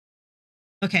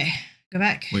Okay, go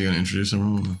back. What are you going to introduce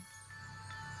everyone?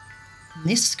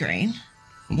 This screen.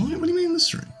 What do you mean this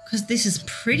screen? Because this is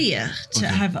prettier to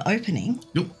have opening.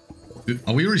 Yep.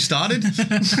 Are we already started?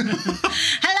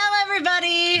 Hello,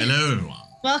 everybody. Hello, everyone.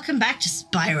 Welcome back to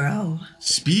Spyro.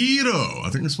 Spyro. I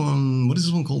think this one, what is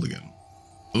this one called again?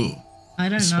 Oh. I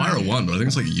don't know. Spyro 1, but I think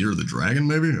it's like Year of the Dragon,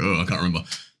 maybe? Oh, I can't remember.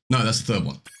 No, that's the third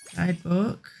one.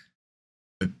 Guidebook.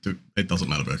 It doesn't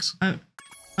matter, Becs. Oh.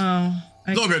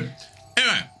 Okay. It's all good.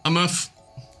 Anyway, I'm Murph.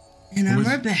 And I'm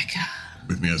Rebecca.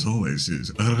 With me, as always, is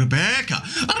Rebecca.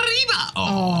 Arriba!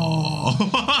 Oh.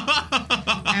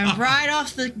 And right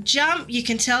off the jump, you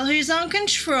can tell who's on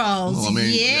controls. Well, I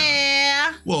mean,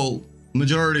 yeah. Well,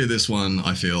 majority of this one,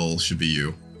 I feel, should be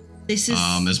you. This is...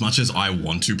 as much as I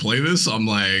want to play this, I'm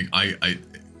like,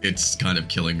 it's kind of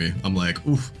killing me. I'm like,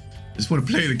 oof, I just want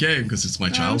to play the game because it's my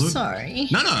childhood. I'm sorry.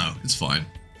 No, it's fine.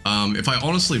 If I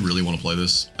honestly really want to play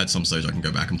this, at some stage I can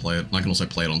go back and play it. And I can also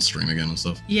play it on stream again and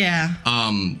stuff. Yeah.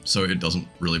 So it doesn't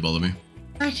really bother me.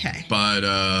 Okay. But,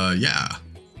 yeah.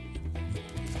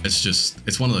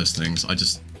 It's one of those things. I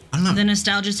don't know. The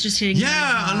nostalgia's just hitting.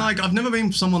 Yeah, and like, I've never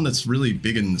been someone that's really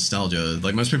big in nostalgia.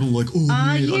 Like, most people are like, oh,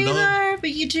 man, you I love... know, but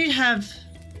you do have...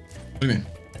 What do you mean?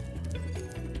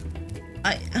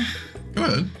 Go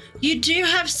ahead. You do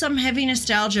have some heavy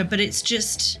nostalgia, but it's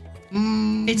just...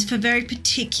 It's for very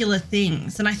particular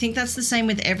things, and I think that's the same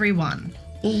with everyone.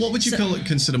 Well, what would you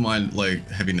consider my, like,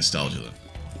 heavy nostalgia then?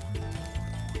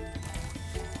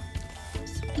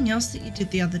 Something else that you did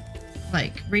the other,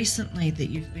 like, recently that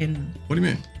you've been... What do you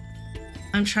mean?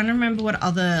 I'm trying to remember what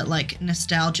other, like,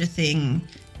 nostalgia thing...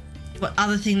 What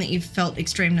other thing that you've felt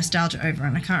extreme nostalgia over,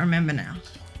 and I can't remember now.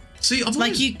 See, I've always...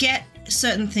 Like, you get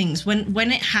certain things.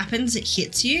 When it happens, it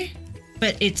hits you,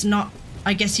 but it's not...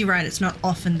 I guess you're right, it's not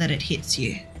often that it hits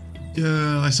you.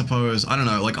 Yeah, I suppose. I don't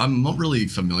know. Like, I'm not really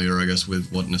familiar, I guess,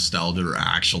 with what nostalgia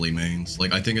actually means.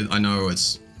 Like, I know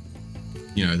it's,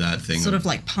 you know, that thing. Sort of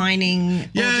like pining,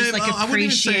 yeah, or just like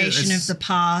appreciation of the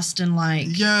past and like...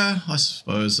 Yeah, I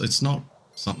suppose. It's not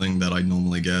something that I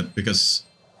normally get because...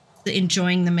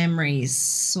 Enjoying the memories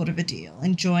sort of a deal.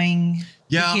 Enjoying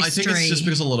Yeah, the I think it's just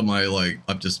because a lot of my, like,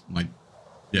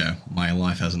 my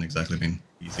life hasn't exactly been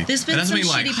easy. There's been some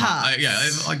shitty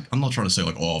parts. I'm not trying to say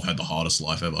like, oh, I've had the hardest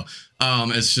life ever.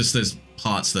 It's just there's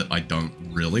parts that I don't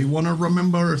really want to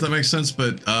remember, if that makes sense.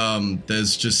 But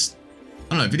there's just,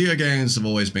 I don't know, video games have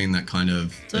always been that kind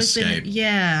of escape.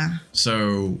 Yeah.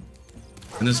 So,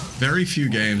 and there's very few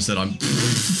games that I'm...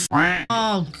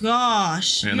 Oh,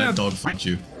 gosh. Man, that dog fucked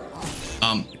you.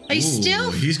 Are you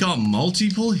still? He's got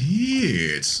multiple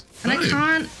hits. And I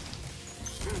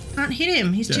can't hit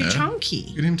him. He's too chunky.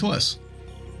 Hit him twice.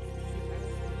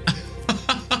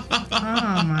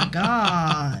 Oh my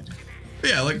god.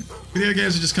 Yeah, like, video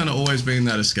games have just kind of always been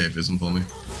that escapism for me.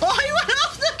 Oh, he went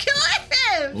off the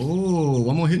cliff! Oh,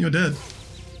 one more hit and you're dead.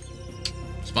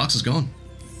 Sparks is gone.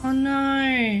 Oh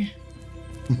no.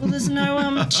 Well, there's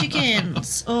no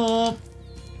chickens or...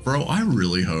 Bro, I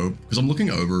really hope, because I'm looking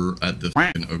over at the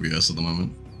f***ing OBS at the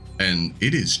moment, and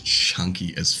it is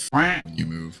chunky as f*** when you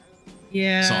move.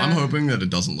 Yeah. So I'm hoping that it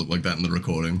doesn't look like that in the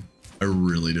recording. I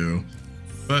really do.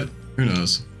 But who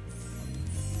knows?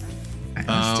 Right,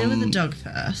 let's deal with the dog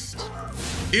first.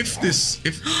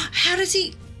 How does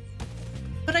he...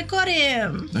 But I got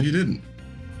him. No, you didn't.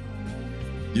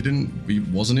 He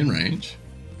wasn't in range.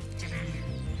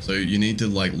 So you need to,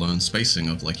 like, learn spacing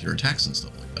of, like, your attacks and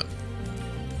stuff like that.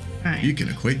 Right. You can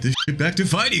equate this shit back to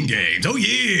fighting games. Oh,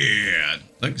 yeah.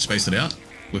 Like, spaced it out.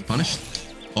 We've punished.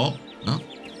 Oh, no.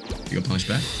 You got punished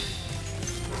back.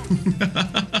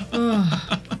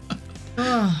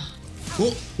 Oh.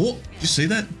 Oh, did you see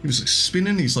that? He was like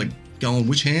spinning. He's like going,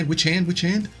 which hand?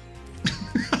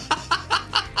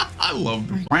 I love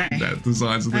the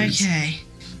designs of these. Okay.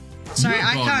 Sorry,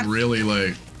 I can't. Really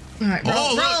like. All right,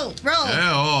 roll.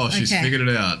 Yeah, oh, she's figured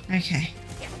it out. Okay.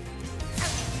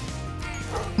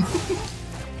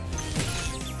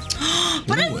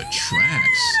 But it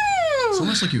tracks. It's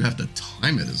almost like you have to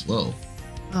time it as well.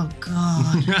 Oh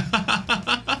god.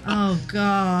 Oh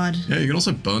god. Yeah, you can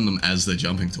also burn them as they're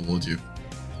jumping towards you.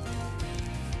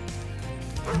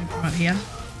 Right here.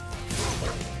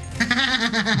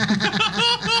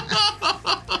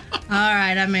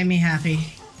 Alright, that made me happy.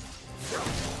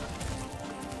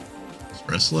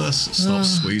 Press less. Stop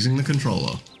squeezing the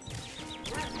controller.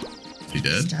 You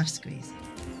dead? Stop squeezing.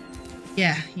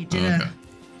 Yeah, you did a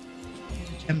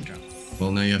gem drop.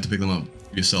 Well, now you have to pick them up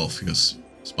yourself because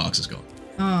Sparks is gone.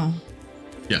 Oh.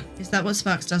 Yeah. Is that what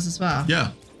Sparks does as well?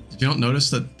 Yeah. Did you not notice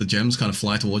that the gems kind of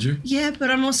fly towards you? Yeah, but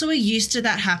I'm also used to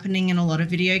that happening in a lot of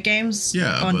video games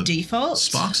on default.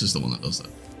 Sparks is the one that does that.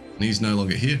 And he's no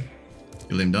longer here.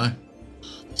 You let him die.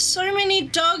 So many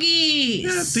doggies.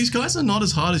 Yeah, these guys are not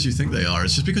as hard as you think they are.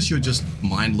 It's just because you're just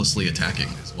mindlessly attacking.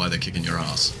 That's why they're kicking your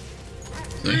ass.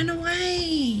 See? Ran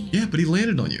away. Yeah, but he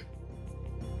landed on you.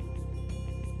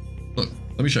 Look,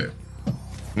 let me show you. I'm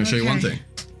going to show you one thing.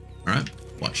 All right,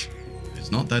 watch.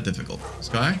 It's not that difficult. This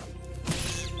guy.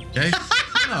 Okay.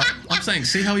 No, I'm saying,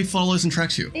 see how he follows and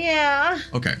tracks you. Yeah.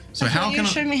 Okay. So how can I? You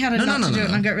showed me how to do it,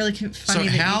 and I got really funny.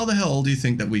 So how the hell do you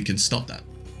think that we can stop that?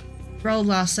 Roll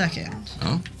last second.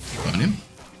 Oh, burn him.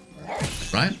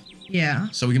 Right? Yeah.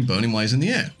 So we can burn him while he's in the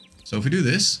air. So if we do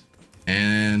this,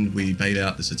 and we bait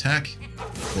out this attack,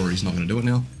 or he's not going to do it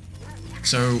now.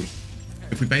 So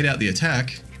if we bait out the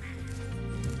attack,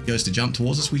 he goes to jump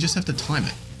towards us, we just have to time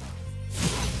it.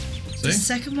 See? The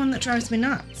second one that drives me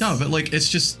nuts. No, but like, it's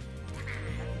just,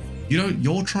 you know,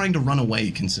 you're trying to run away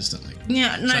consistently.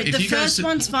 Yeah, no, So the first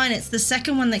one's fine. It's the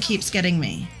second one that keeps getting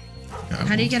me. Okay,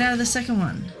 How do you get out of the second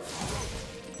one?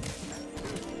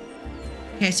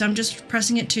 Okay, so I'm just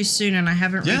pressing it too soon and I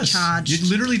haven't recharged. You're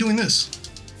literally doing this.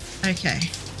 Okay.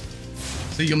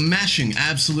 So you're mashing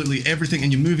absolutely everything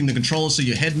and you're moving the controller so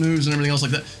your head moves and everything else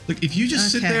like that. Look, if you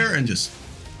just sit there and just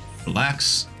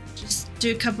relax. Just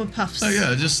do a couple puffs. Oh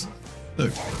yeah, just,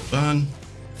 look, burn,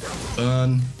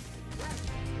 burn.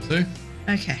 See?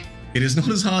 Okay. It is not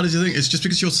as hard as you think. It's just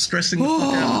because you're stressing the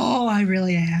fuck out. Oh, I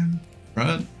really am.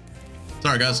 Right?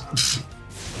 Sorry, guys.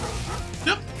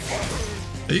 Yep.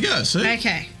 There you go, see?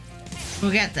 Okay.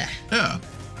 We'll get there. Yeah.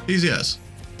 Easy as.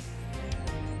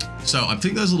 So I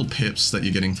think those little pips that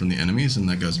you're getting from the enemies and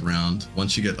that goes around,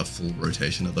 once you get a full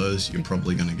rotation of those, you're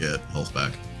probably going to get health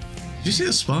back. Did you see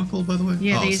the sparkle, by the way?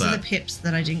 Yeah, these are the pips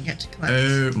that I didn't get to collect.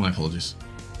 Oh, my apologies.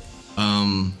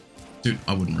 Dude,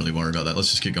 I wouldn't really worry about that.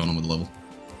 Let's just keep going on with the level.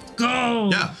 Go!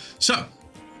 Yeah. So,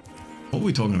 what were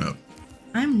we talking about?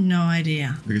 I have no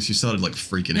idea. Because you started like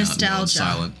freaking out and going Nostalgia.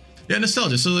 silent. Yeah,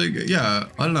 nostalgia. So like, yeah,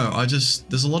 I don't know.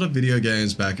 There's a lot of video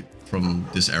games back from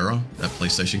this era that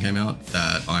PlayStation came out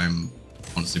that I'm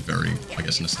honestly very, I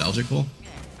guess, nostalgic for.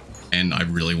 And I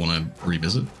really want to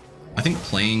revisit. I think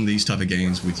playing these type of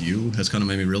games with you has kind of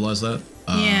made me realize that.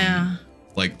 Yeah.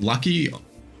 Like Lucky,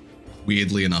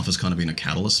 weirdly enough, has kind of been a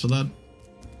catalyst for that.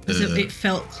 It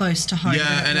felt close to home.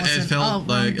 Yeah, and it felt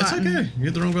like, it's okay. You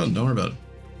hit the wrong button. Don't worry about it.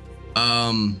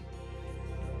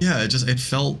 Yeah, it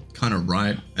felt kind of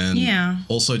right, and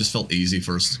also just felt easy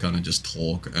for us to kind of just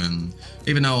talk. And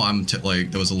even though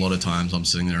like, there was a lot of times I'm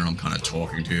sitting there and I'm kind of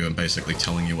talking to you and basically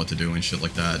telling you what to do and shit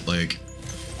like that. Like,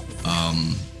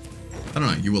 I don't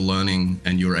know, you were learning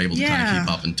and you were able to kind of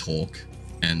keep up and talk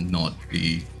and not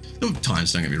be. There were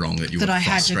times, don't get me wrong, that you were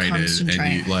frustrated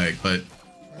and you like, but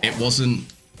it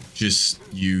wasn't just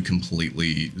you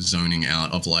completely zoning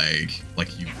out of like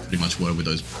you pretty much were with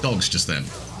those dogs just then.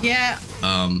 Yeah.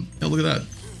 Yeah, look at that.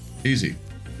 Easy.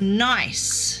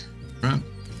 Nice. Right?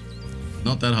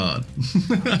 Not that hard.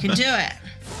 You can do it.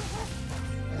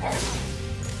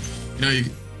 You know,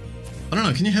 I don't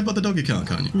know, can you headbutt the dog? You can't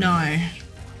you? No.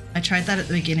 I tried that at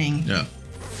the beginning. Yeah.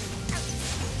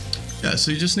 Yeah,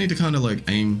 so you just need to kind of like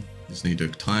aim, you just need to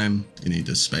time, you need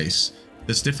to space.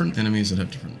 There's different enemies that have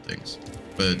different things.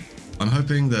 But I'm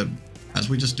hoping that as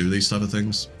we just do these type of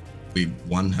things, we,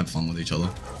 one, have fun with each other.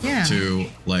 Yeah. Two,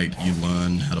 like, you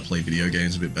learn how to play video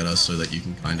games a bit better so that you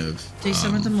can kind of do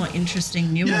some of the more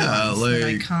interesting new ones that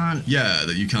I can't. Yeah,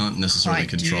 that you can't necessarily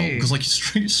control because like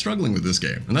you're struggling with this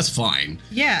game, and that's fine.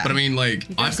 Yeah. But I mean, like,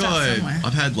 I've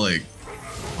had like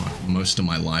most of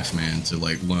my life, man, to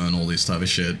like learn all this type of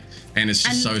shit, and it's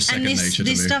just so second nature to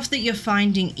me. This stuff that you're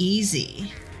finding easy,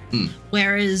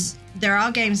 whereas there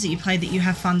are games that you play that you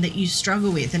have fun that you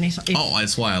struggle with, and if oh,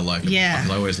 that's why I like it. Yeah,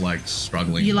 because I always like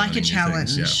struggling. You like a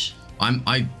challenge. Yeah.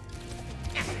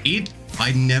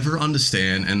 I never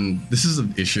understand, and this is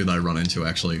an issue that I run into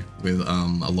actually with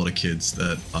a lot of kids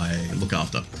that I look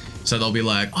after. So they'll be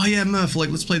like, "Oh yeah, Murph, like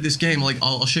let's play this game. Like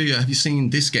I'll show you. Have you seen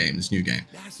this game? This new game?"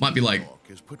 Might be like,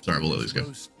 sorry, we'll let this go.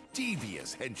 Most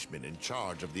devious henchman in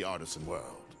charge of the artisan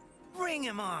world. Bring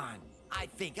him on. I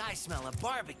think I smell a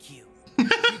barbecue. Be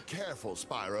careful,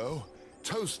 Spyro.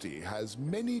 Toasty has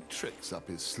many tricks up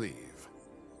his sleeve.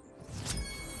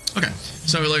 Okay,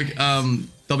 so like,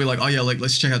 they'll be like, oh yeah, like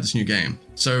let's check out this new game.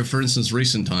 So for instance,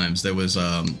 recent times there was,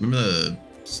 remember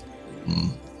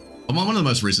one of the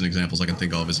most recent examples I can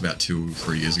think of is about 2 or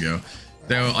 3 years ago.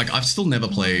 They were like, I've still never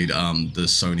played the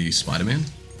Sony Spider-Man.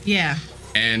 Yeah.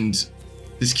 And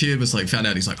this kid was like, found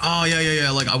out, he's like, oh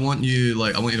yeah, like I want you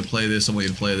to play this,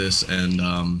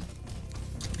 and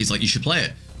he's like, you should play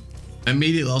it.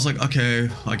 Immediately I was like, okay,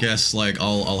 I guess like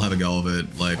I'll have a go of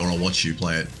it, like, or I'll watch you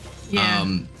play it. Yeah.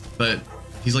 But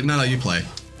he's like, no, you play.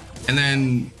 And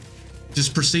then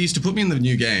just proceeds to put me in the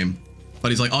new game But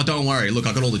he's like, oh, don't worry. Look,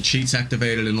 I got all the cheats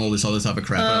activated and all this other type of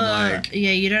crap. And I'm like,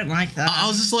 yeah, you don't like that. I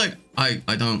was just like, I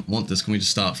don't want this. Can we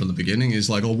just start from the beginning? He's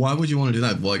like, oh, why would you want to do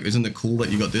that? Like, isn't it cool that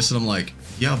you got this? And I'm like,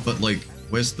 yeah, but like,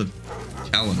 where's the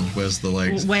challenge? Where's the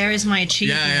like? Where is my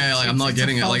achievement? Yeah, like I'm not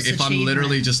getting it. Like, if I'm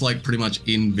literally just like pretty much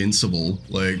invincible,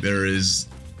 like there is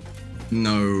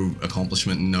no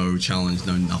accomplishment, no challenge,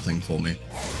 no nothing for me.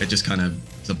 It just kind of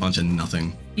is a bunch of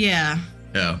nothing. Yeah.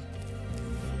 Yeah.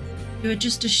 You're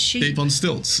just a sheep. Sheep on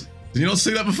stilts. Did you not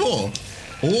see that before?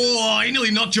 Oh, I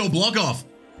nearly knocked your block off.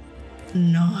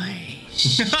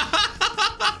 Nice.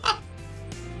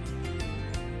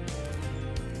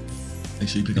 Make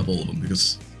sure you pick up all of them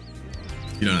because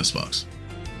you don't have sparks.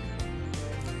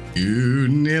 You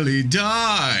nearly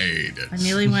died. I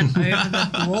nearly went over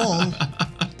the wall.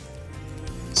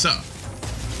 So,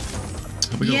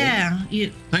 have we got Yeah.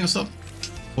 You. hang on, stop.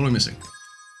 What are we missing?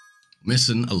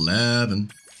 Missing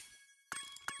 11.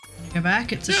 Go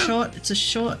back. It's a short. It's a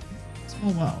short.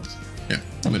 Small world. Yeah,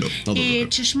 let me do it.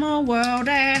 It's a small world.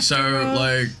 So,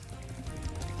 like,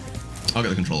 I'll get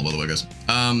the controller by the way, guys.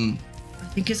 I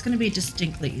think it's going to be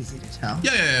distinctly easy to tell.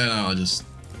 Yeah. No, I just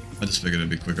figured it'd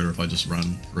be quicker if I just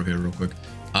run through here real quick.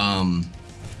 Oh.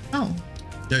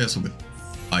 Yeah, it's all good.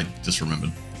 I just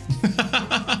remembered.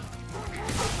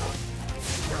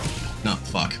 No,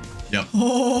 fuck. Yep.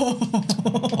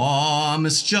 Oh, I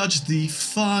misjudged the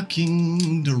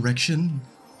fucking direction.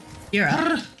 You're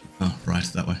up. Oh, right,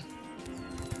 that way.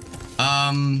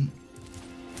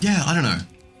 Yeah, I don't know.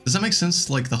 Does that make sense?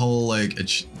 Like the whole, like,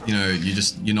 it's, you know,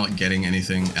 you're not getting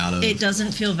anything out of... It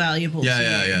doesn't feel valuable to you.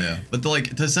 Yeah. But,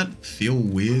 like, does that feel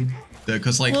weird?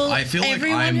 Because, like, Well, I feel like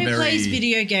everyone I'm who very... plays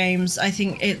video games, I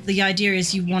think the idea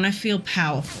is you want to feel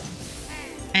powerful.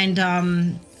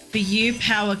 And for you,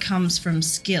 power comes from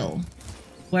skill.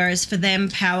 Whereas for them,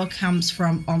 power comes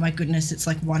from, oh my goodness, it's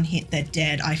like one hit, they're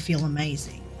dead, I feel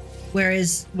amazing.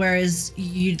 Whereas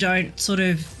you don't sort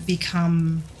of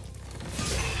become...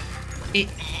 it.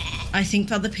 I think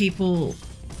for other people,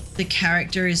 the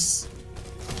character is...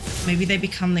 maybe they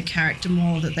become the character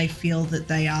more that they feel that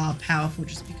they are powerful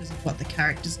just because of what the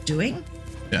character's doing.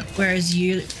 Yeah. Whereas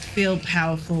you feel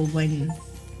powerful when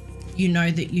you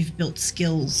know that you've built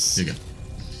skills Here you go.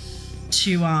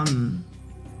 to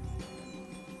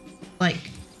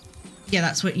like, yeah,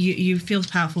 that's what you feel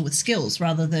powerful with skills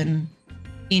rather than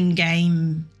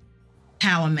in-game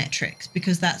power metrics,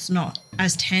 because that's not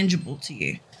as tangible to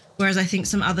you. Whereas I think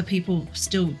some other people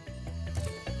still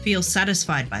feel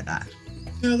satisfied by that.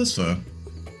 Yeah, that's fair.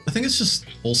 I think it's just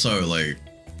also, like,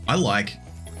 I like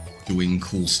doing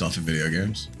cool stuff in video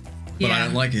games. But I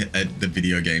don't like the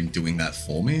video game doing that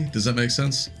for me. Does that make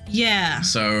sense? Yeah.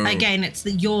 So again, it's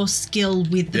your skill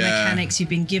with the mechanics you've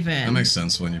been given. That makes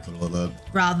sense when you put it like that.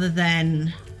 Rather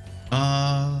than...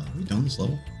 Are we done this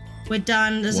level? We're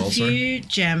done. There's Well, a few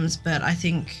gems, but I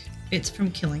think it's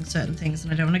from killing certain things,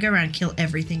 and I don't want to go around and kill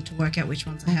everything to work out which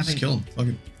ones I haven't Just kill him.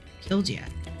 Fucking killed yet.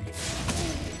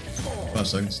 5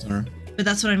 seconds. Alright. But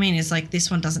that's what I mean, is like this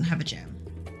one doesn't have a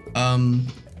gem.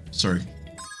 Sorry.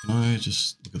 Can I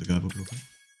just look at the guidebook real quick?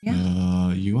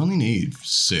 Yeah. You only need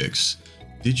 6.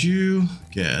 Did you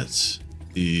get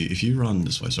the... if you run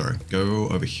this way, sorry, go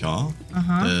over here.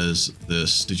 There's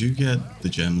this... did you get the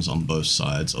gems on both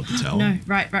sides of the tower? No,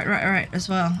 right as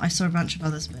well. I saw a bunch of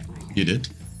others, but... You did?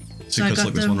 So I because got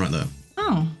like this one right there.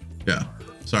 Oh. Yeah.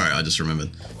 Sorry, I just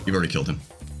remembered. You've already killed him.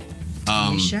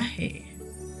 Shahi.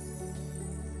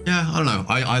 Yeah, I don't know.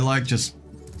 I like just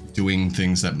doing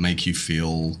things that make you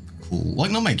feel cool. Like,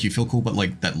 not make you feel cool, but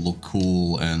like that look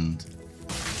cool and...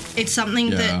 It's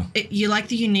something that you like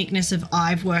the uniqueness of,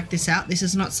 I've worked this out. This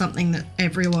is not something that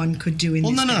everyone could do in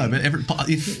this game. But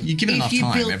if you give it enough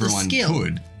time, everyone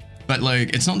could. But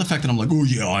like, it's not the fact that I'm like, oh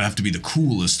yeah, I have to be the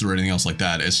coolest or anything else like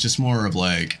that. It's just more of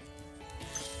like,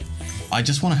 I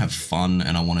just want to have fun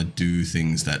and I want to do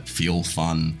things that feel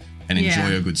fun and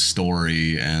enjoy a good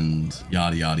story and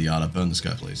yada yada yada. Burn this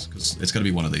guy, please, because it's got to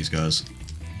be one of these guys.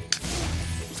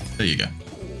 There you go.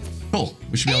 Cool.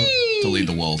 We should be able to lead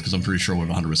the world because I'm pretty sure we've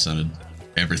 100%ed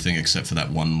everything except for that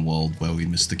one world where we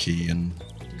missed the key and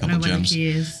a couple of gems,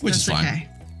 which is fine.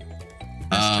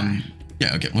 Okay.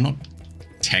 Yeah, okay. We're not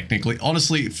technically,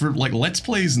 honestly, for like Let's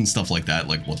Plays and stuff like that,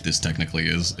 like what this technically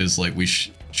is like we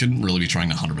shouldn't really be trying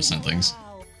to 100% things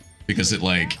because it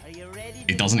like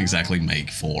it doesn't exactly make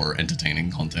for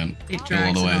entertaining content. It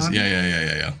drags it on.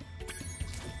 Yeah.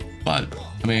 But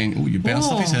I mean, ooh, you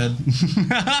bounced off his head. And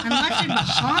left him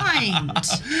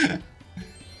behind.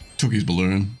 Took his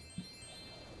balloon.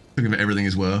 Took him for everything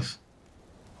he's worth.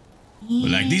 Yeah.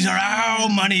 We're like, these are our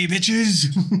money, bitches.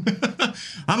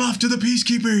 I'm after the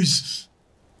peacekeepers.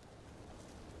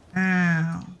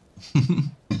 Ow.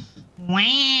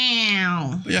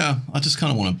 Wow. But yeah, I just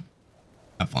kind of want to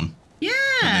have fun. Yeah.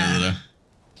 At the end of the day.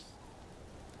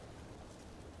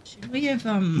 Should we have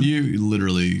You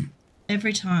literally.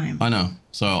 every time? I know.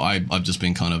 So I've just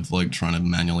been kind of like trying to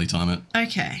manually time it.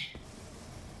 Okay.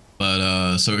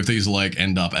 But so if these like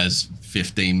end up as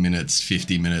 15 minutes,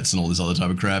 50 minutes, and all this other type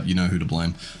of crap, you know who to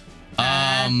blame.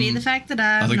 Be the fact that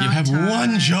I think you have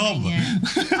one job.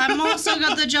 I'm also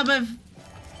got the job of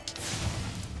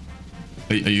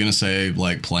Are you gonna say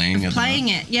like playing? playing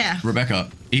it. Yeah. Rebecca,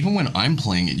 even when I'm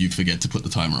playing it, you forget to put the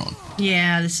timer on.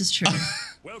 Yeah, this is true.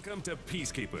 Welcome to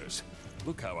Peacekeepers.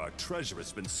 Look how our treasure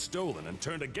has been stolen and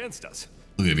turned against us.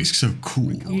 Look at him, he's so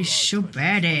cool. You're so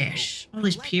badass. All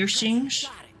these piercings.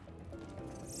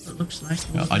 It looks like.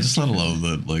 I just love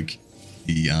that like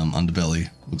the underbelly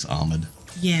looks armored.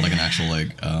 Yeah. Like an actual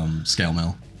like scale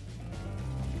mail.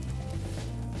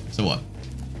 So what?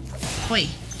 Oi.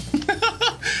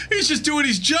 He's just doing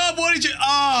his job. Why did you?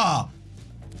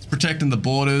 It's protecting the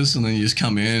borders, and then you just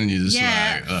come in and you just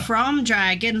like. From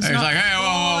dragons. He's not like, hey,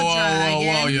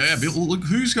 whoa, yeah. Look,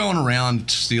 who's going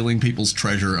around stealing people's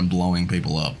treasure and blowing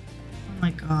people up? Oh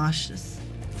my gosh, this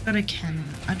got a cannon.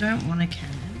 I don't want a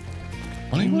cannon.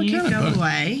 Why don't you want a cannon, go bud?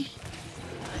 away?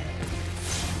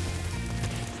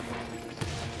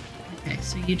 Okay,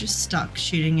 so you're just stuck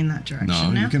shooting in that direction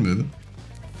No, now? you can move it.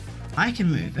 I can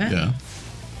move it? Yeah.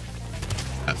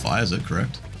 That fires it,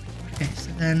 correct? Okay,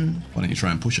 so then Why don't you try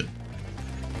and push it?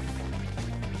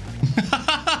 we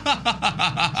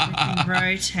can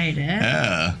rotate it.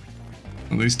 Yeah.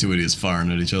 Well, these two idiots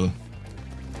firing at each other.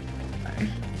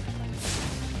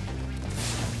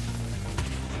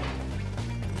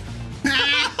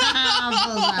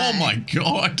 Oh my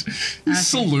god. You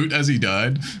salute as he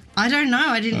died. I don't know.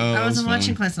 I didn't. I wasn't that's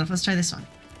watching fine. close enough. Let's try this one.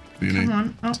 What do you need? Come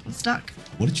on. Oh, I'm stuck.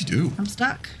 What did you do? I'm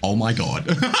stuck. Oh my god.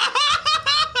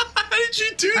 How did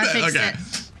you do I that? fixed Okay. it.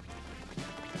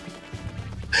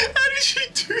 How did you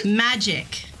do that?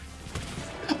 Magic.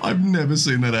 I've never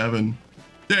seen that happen.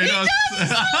 Yeah,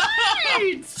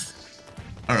 he Dudes!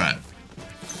 All right.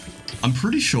 I'm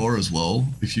pretty sure as well,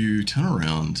 if you turn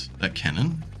around that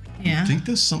cannon, Yeah. I think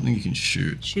there's something you can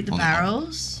shoot. Shoot the on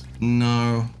barrels.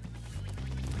 No.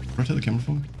 Rotate the camera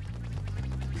for me.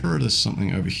 Sure, there's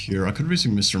something over here. I could be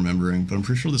misremembering, but I'm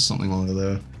pretty sure there's something over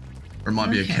there. Or it might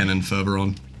be a Okay. cannon further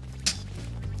on.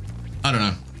 I don't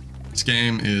know. This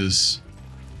game is...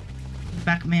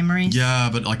 Back memories. Yeah,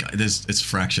 but like, it's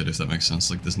fractured, if that makes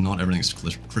sense. Like, there's not everything's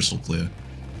crystal clear.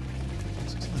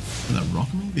 Is that rock,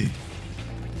 maybe?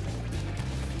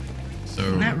 So...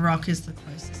 And that rock is the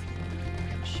closest thing.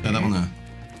 Yeah, that one there.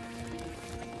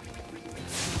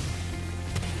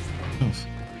 Oh.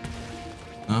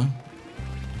 Huh?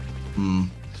 Oh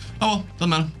well, doesn't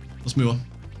matter. Let's move on.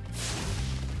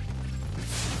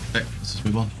 Okay, let's just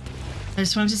move on. I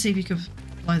just wanted to see if you could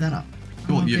blow that up.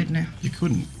 I'm all good now. You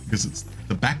couldn't, because it's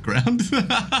the background.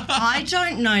 I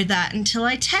don't know that until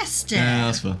I test it. Yeah,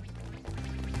 that's fair.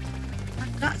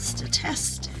 I've got to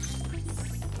test it.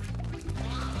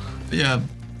 But yeah,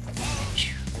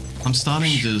 I'm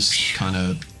starting to just kind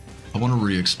of... I want to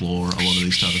re-explore a lot of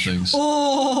these type of things.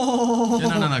 Oh!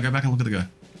 Yeah, no, go back and look at the guy.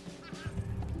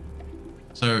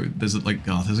 So there's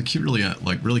there's a cute,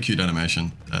 really cute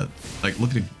animation that, like,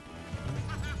 look at him.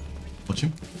 Watch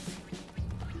him.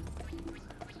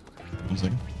 1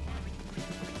 second.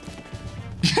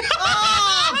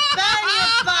 Oh, burn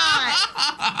your butt!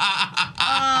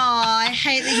 Oh, I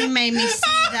hate that you made me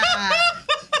see that.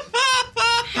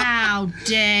 How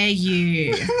dare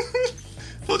you?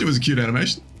 Told you it was a cute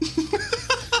animation.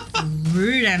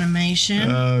 Rude animation.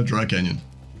 Dry Canyon.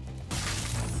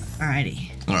 Alrighty.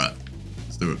 All right,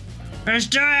 let's do it. Let's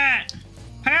do it!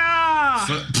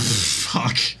 Hiya!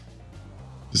 Fuck.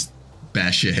 Just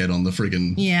bash your head on the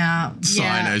friggin'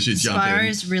 sign as you jump in.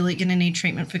 Spyro's really gonna need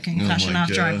treatment for concussion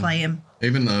after I God. play him.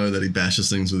 Even though that he bashes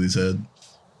things with his head.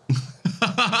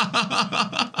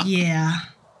 Yeah.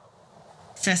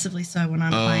 Excessively so when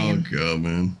I'm playing. Oh god,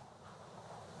 man.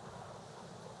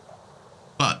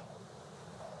 But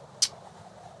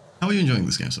how are you enjoying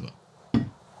this game so far?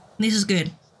 This is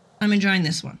good. I'm enjoying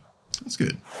this one. That's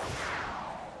good.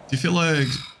 Do you feel like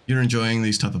you're enjoying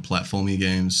these type of platformy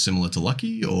games similar to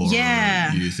Lucky, or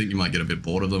Yeah. you think you might get a bit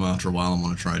bored of them after a while and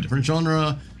want to try a different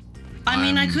genre? I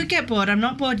mean, I could get bored. I'm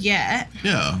not bored yet,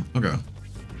 Yeah, okay.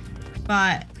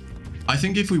 but I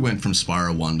think if we went from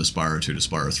Spyro 1 to Spyro 2 to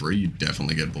Spyro 3, you'd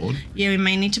definitely get bored. yeah, we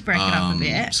may need to break it up a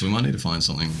bit. So we might need to find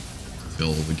something to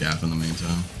fill the gap in the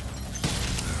meantime.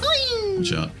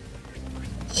 Watch out.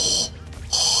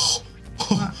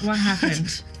 What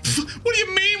happened? What do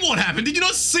you mean what happened? Did you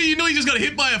not see? You know he just got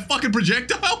hit by a fucking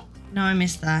projectile? No, I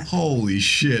missed that. Holy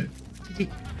shit. Did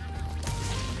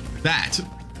That.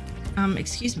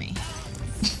 Excuse me.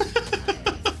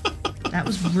 That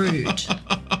was rude.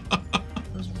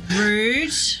 That was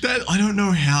rude. That, I don't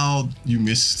know how you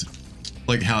missed,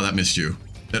 like how that missed you.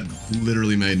 That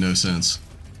literally made no sense.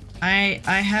 I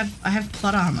have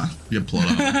plot armor. You have plot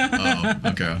armor. Oh,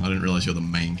 okay. I didn't realize you're the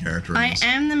main character in I this.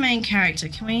 am the main character.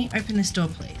 Can we open this door,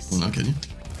 please? Well, no, can you?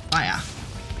 Fire.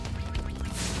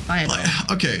 Fire door.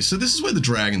 Okay, so this is where the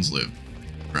dragons live,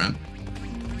 right?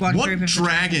 One What group of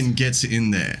dragon gets in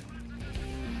there?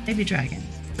 Baby dragon.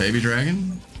 Baby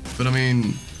dragon? But I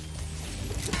mean,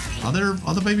 are there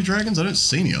other baby dragons? I don't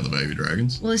see any other baby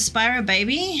dragons. Well, is Spyro a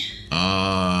baby?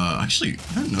 Actually,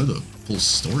 I don't know the full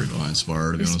story behind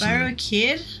Spyro, to be Is honest Spyro a with you.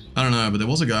 kid? I don't know, but there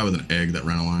was a guy with an egg that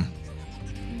ran away.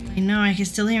 I know, I can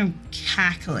still hear him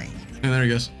cackling. And there he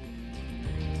goes.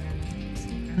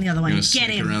 And the other one, Gonna get sneak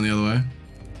him! around the other way.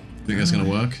 Think that's gonna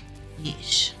work?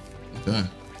 Yeesh. Okay.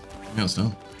 Now it's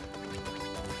done.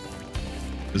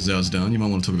 This is how it's done. You might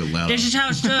want to talk a bit louder. This is how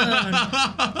it's done.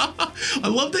 I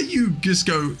love that you just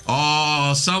go,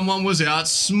 oh, someone was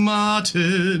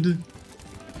outsmarted.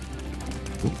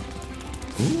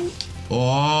 Ooh.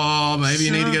 Oh, maybe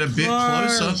you need to get a bit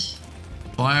closer.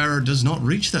 Fire does not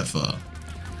reach that far.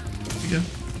 There you go.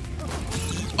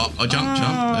 Oh, jump.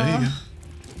 There you go.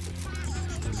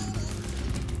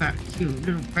 Back, you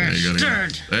little There you go.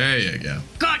 bastard. There you go.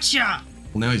 Gotcha!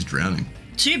 Well, now he's drowning.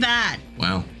 Too bad.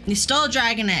 Wow. You stole a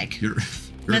dragon egg. You're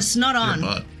That's not you're a on.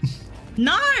 butt.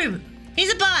 No!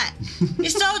 He's a butt! You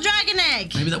stole a dragon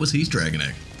egg! Maybe that was his dragon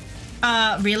egg.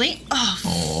 Really? Oh,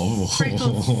 Oh.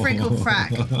 frickle frack.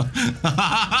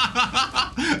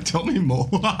 Tell me more.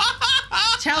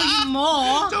 Tell you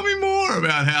more. Tell me more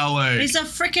about how, like... He's a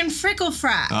frickin' frickle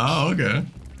frack. Oh, okay.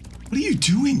 What are you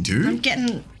doing, dude? I'm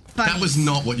getting bunnies. That was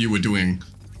not what you were doing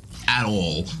at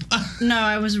all. No,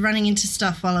 I was running into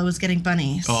stuff while I was getting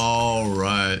bunnies. Oh,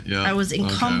 right. Yeah. I was okay.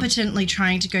 incompetently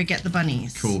trying to go get the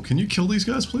bunnies. Cool. Can you kill these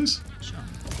guys, please? Sure.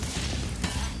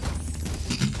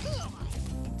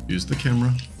 Use the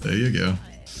camera. There you go.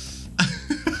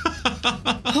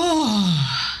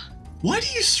 Why do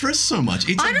you stress so much?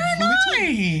 It's I don't know.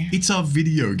 It's a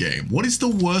video game. What is the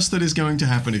worst that is going to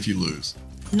happen if you lose?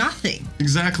 Nothing.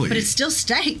 Exactly. But it's still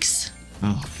stakes.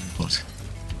 Oh, God.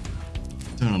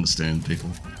 Don't understand people.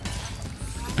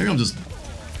 Maybe I'm just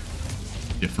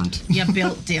different. You're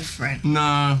built different. No,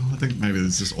 I think maybe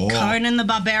it's just... Oh. Conan the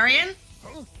Barbarian?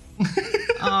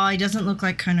 Oh, he doesn't look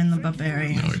like Conan the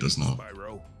Barbarian. No, he does not.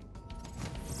 Spyro.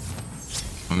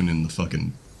 Conan the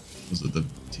fucking... Was it the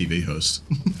TV host?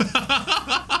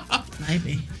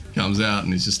 Maybe. Comes out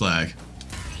and he's just like...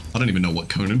 I don't even know what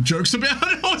Conan joke's about.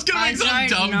 I was gonna make some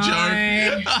dumb joke.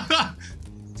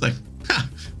 It's like, ha,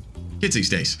 kids these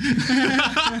days.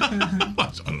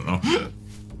 I don't know.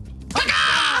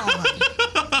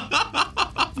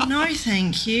 No,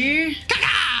 thank you.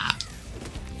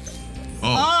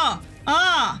 Oh.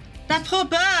 Oh, that poor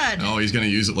bird. Oh, he's gonna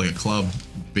use it like a club.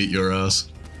 Beat your ass.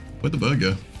 Where'd the bird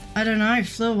go? I don't know,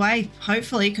 flew away,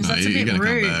 hopefully, because No, that's a you're bit gonna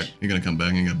rude. come back. You're gonna come back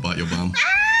and you're gonna bite your bum.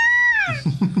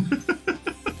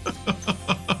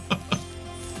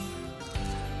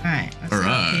 Alright, let's All go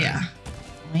right. up here.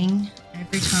 Wing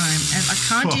every time. And I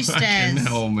can't do stairs. Fucking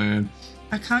hell, man.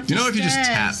 I can't do You know, stairs. if you just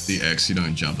tap the X, you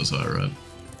don't jump as high, right?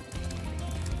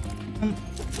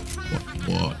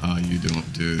 What are you doing,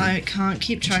 dude? I can't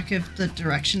keep track of the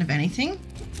direction of anything.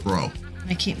 Bro,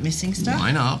 I keep missing stuff.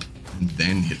 line up and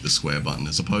then hit the square button,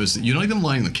 as opposed to, you're not even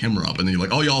lining the camera up and then you're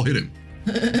like, oh yeah, I'll hit him.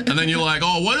 And then you're like,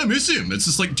 oh, why did I miss him? It's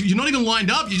just like, dude, you're not even lined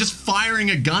up. You're just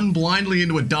firing a gun blindly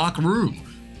into a dark room.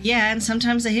 Yeah, and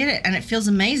sometimes I hit it and it feels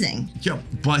amazing. Yeah,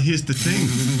 but here's the thing.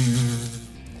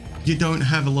 You don't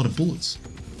have a lot of bullets.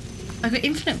 I've got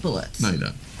infinite bullets. No, you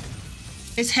don't.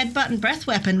 It's headbutt and breath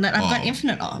weapon that I've got Oh,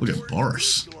 infinite of. Look at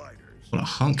Boris. What a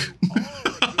hunk.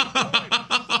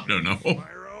 I don't know.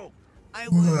 Spyro. I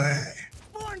was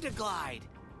born to glide.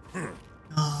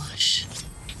 Gosh.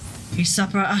 You're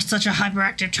such a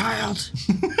hyperactive child.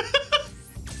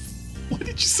 Why did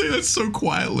you say that so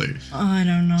quietly? I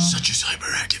don't know. Such a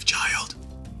hyperactive child.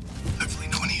 Hopefully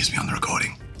no one hears me on the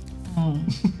recording. Oh,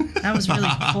 that was really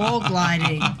poor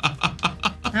gliding.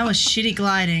 That was shitty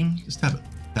gliding. Just tap it.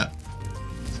 Tap.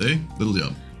 See? Little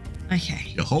jump. Okay.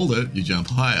 You hold it, you jump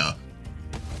higher.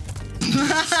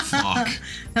 Fuck.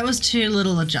 That was too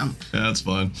little a jump. Yeah, that's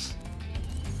fine.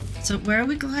 So where are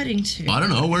we gliding to? I don't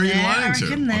know. Where are you There, I lying to?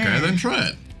 reckon Okay, there. then try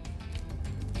it.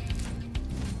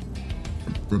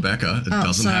 Rebecca, it Oh,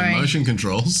 doesn't sorry. have motion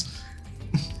controls.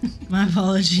 My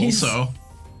apologies. Also,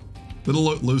 Little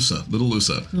looser. I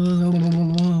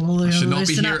should not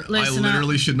be here. I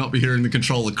literally should not be hearing the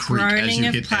controller creak as you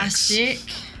hit X. Plastic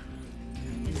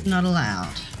is not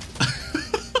allowed.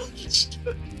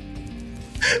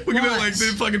 We're gonna like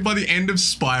fucking by the end of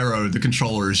Spyro, the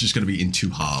controller is just gonna be in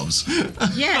 2 halves.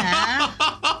 Yeah.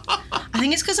 I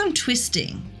think it's because I'm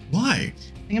twisting. Why?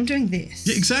 I think I'm doing this.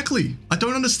 Yeah, exactly. I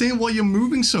don't understand why you're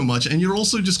moving so much and you're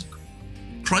also just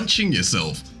crunching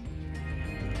yourself.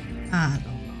 I don't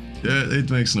know. Yeah, it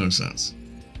makes no sense.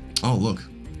 Oh, look.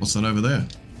 What's that over there?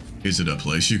 Is it a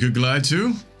place you could glide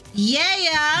to?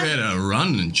 Yeah. Better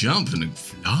run and jump and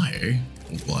fly.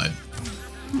 Or glide.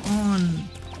 Come on.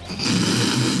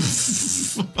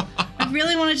 I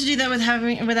really wanted to do that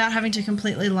without having to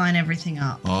completely line everything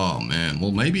up. Oh, man.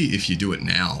 Well, maybe if you do it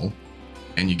now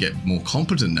and you get more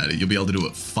competent at it, you'll be able to do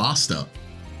it faster.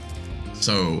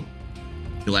 So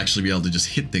you'll actually be able to just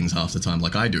hit things half the time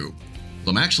like I do. So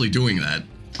I'm actually doing that.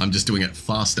 I'm just doing it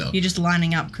faster. You're just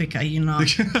lining up quicker, you're not.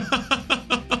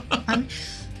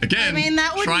 Again, I mean,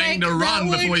 that would trying to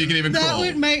run before you can even crawl. That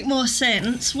would make more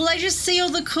sense. Well, I just see all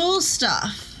the cool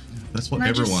stuff. That's what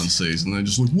everyone sees, and they're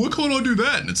just like, why can't I do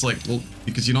that? And it's like, well,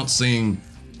 because you're not seeing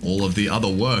all of the other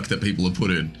work that people have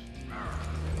put in.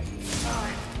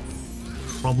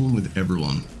 Problem with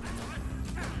everyone.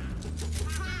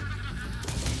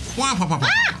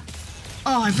 Ah!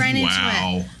 Oh, I ran into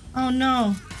it. Oh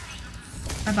no.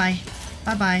 Bye-bye.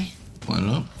 Bye-bye. Line it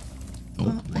up.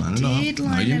 Oh, line it up. I did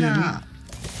line it up.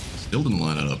 Still didn't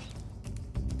line it up.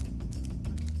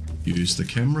 Use the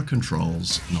camera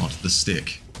controls, not the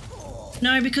stick.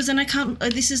 No, because then I can't.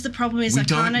 This is the problem. Is I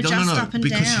can't adjust up and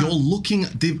down. Because you're looking.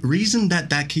 The reason that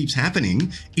keeps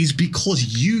happening is because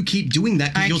you keep doing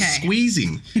that because you're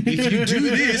squeezing. If you do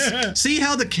this, see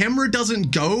how the camera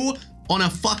doesn't go on a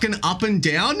fucking up and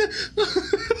down.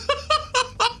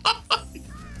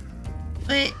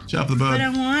 But I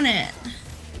don't want it.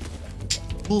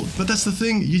 Well, but that's the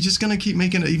thing. You're just gonna keep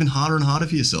making it even harder and harder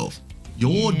for yourself.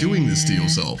 You're doing this to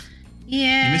yourself.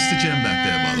 Yeah. You missed the gem back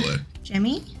there, by the way.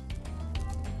 Jemmy?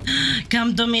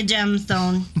 Come to me,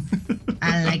 gemstone.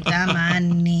 I like the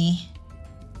money.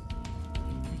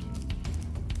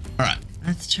 Alright.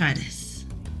 Let's try this.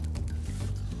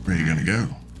 Where are you gonna go?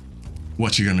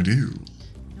 What you gonna do?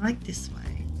 I like this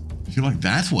way. If you like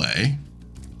that way,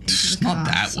 not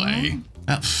that way.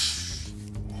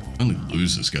 Only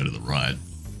losers go to the right.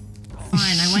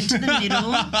 Fine, I went to the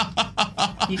middle.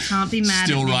 You can't be mad at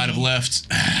me. Still right of left.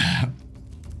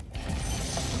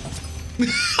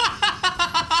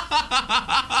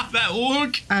 That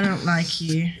look. I don't like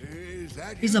you.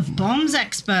 He's a bombs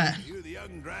expert. You're the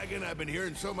young dragon I've been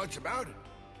hearing so much about.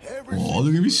 Oh,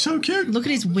 they're gonna be so cute. Look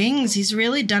at his wings. He's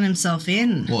really done himself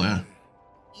in. Well, yeah.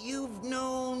 You've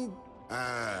known...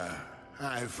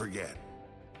 I forget.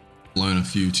 Blown a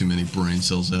few too many brain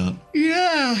cells out.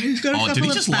 Yeah, he's got a couple of badges. Did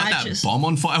he just light that bomb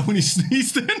on fire when he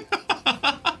sneezed then?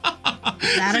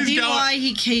 That'd be why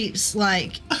he keeps,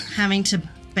 like, having to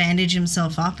bandage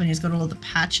himself up and he's got all the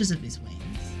patches of his wings.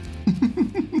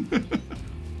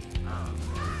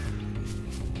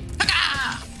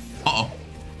 Uh-oh.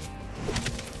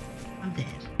 I'm dead.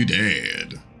 You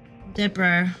dead. I'm dead,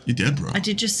 bro. You dead, bro. I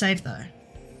did just save, though.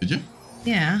 Did you?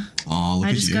 Yeah. Oh, look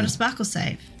at you. I just got a sparkle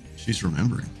save. She's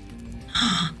remembering.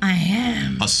 I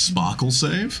am. A sparkle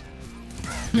save?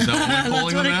 Is that what we're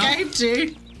calling them now? That's what it came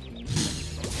to.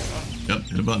 Yep,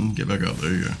 hit a button, get back up.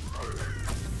 There you go.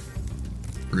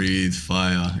 Breathe,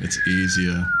 fire. It's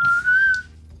easier.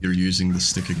 You're using the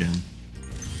stick again.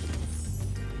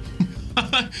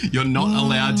 You're not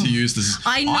allowed to use this.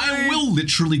 I know. I will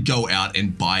literally go out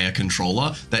and buy a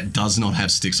controller that does not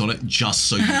have sticks on it just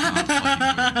so you can't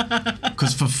fucking do it.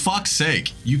 Because for fuck's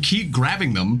sake, you keep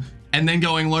grabbing them and then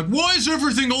going like, why is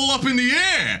everything all up in the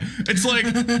air? It's like,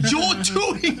 you're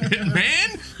doing it,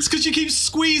 man. It's because you keep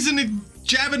squeezing and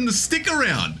jabbing the stick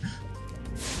around.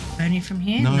 Only from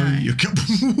here? No. You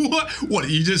what?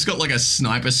 You just got like a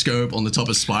sniper scope on the top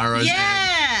of Spyro's head?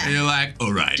 And you're like,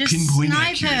 all right, just pinpoint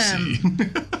accuracy.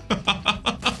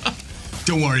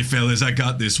 Don't worry, fellas, I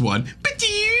got this one.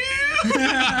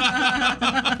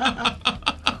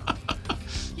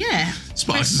 Yeah.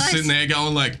 Sparks is sitting there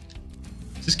going like,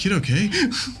 is this kid okay?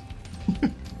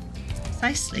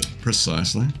 Precisely.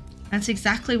 Precisely. That's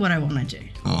exactly what I want to do.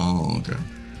 Oh, okay.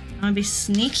 I want to be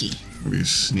sneaky. Be a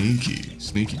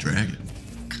sneaky dragon.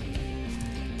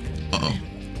 Uh-oh.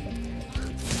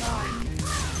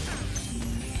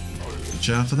 Watch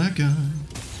out for that guy.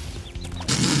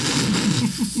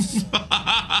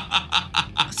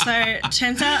 So,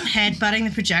 turns out headbutting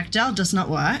the projectile does not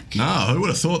work. No, who would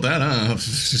have thought that, huh?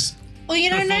 Just well, you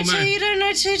don't know till you don't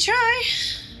know to try.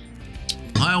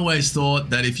 I always thought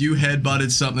that if you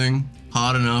headbutted something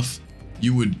hard enough,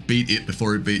 you would beat it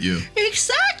before it beat you.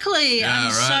 Exactly. Yeah,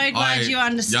 I'm so glad you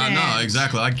understand. Yeah, no,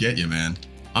 exactly. I get you, man.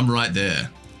 I'm right there.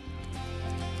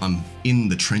 I'm in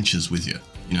the trenches with you,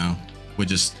 you know? We're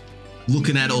just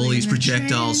looking at all these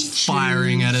projectiles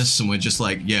firing at us, and we're just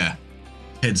like, yeah,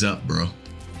 heads up, bro.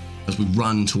 As we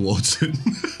run towards it.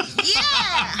 Yeah!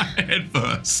 Head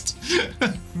first.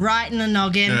 Right in the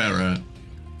noggin. Yeah, right.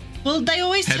 Well, they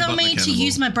always tell me to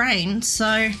use my brain,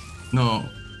 so... No.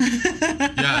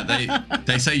 Yeah,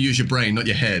 they say use your brain, not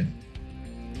your head.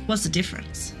 What's the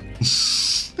difference?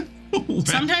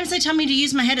 Sometimes they tell me to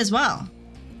use my head as well.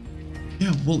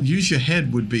 Yeah, well, use your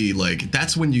head would be like,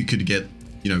 that's when you could get,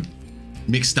 you know,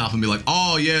 mixed up and be like,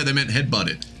 oh yeah, they meant headbutt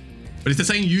it. But if they're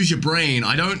saying use your brain,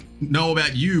 I don't know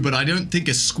about you, but I don't think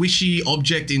a squishy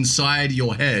object inside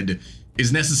your head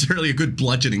is necessarily a good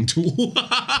bludgeoning tool.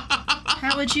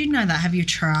 How would you know that? Have you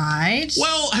tried?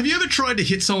 Well, have you ever tried to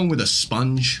hit someone with a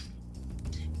sponge?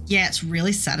 Yeah, it's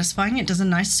really satisfying. It does a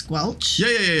nice squelch.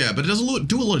 Yeah, but it does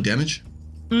do a lot of damage.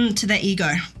 To their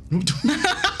ego.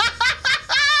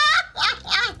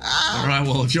 All right,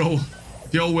 well, if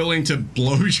you're willing to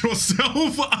blow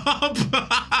yourself up.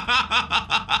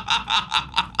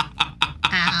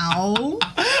 Ow.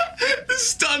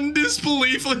 Stunned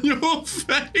disbelief on your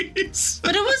face.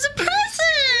 But it was a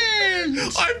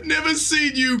present. I've never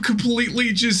seen you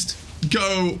completely just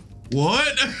go,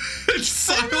 what? It's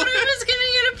silent. I thought I was giving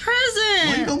it a present.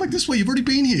 Why are you going like this way? You've already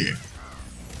been here.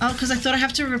 Oh, because I thought I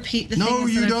have to repeat the thing. No,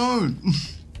 you don't.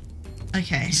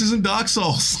 Okay. This isn't Dark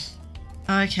Souls.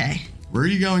 Okay. Where are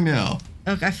you going now?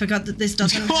 Look, I forgot that this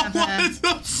doesn't have What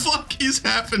the fuck is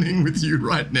happening with you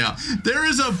right now? There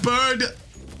is a bird.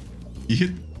 You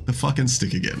hit the fucking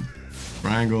stick again.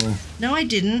 Triangle. No, I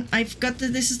didn't. I forgot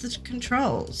that this is the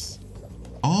controls.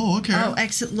 Oh, okay. Oh,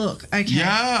 exit look. Okay.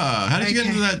 Yeah. How did you get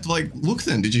into that, like, look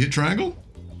then? Did you hit triangle?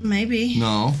 Maybe.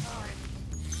 No.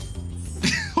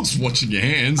 I was watching your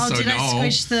hands, oh, so did no. I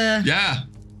squish the... Yeah.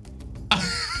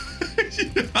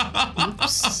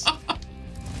 Oops.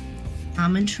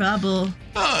 I'm in trouble.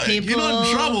 People, you're not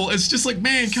in trouble. It's just like,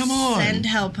 man, come on. Send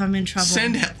help. I'm in trouble.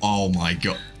 Send help. Oh my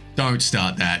god. Don't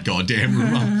start that goddamn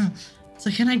rumor.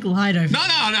 So can I glide over? No.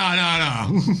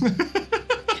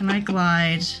 Can I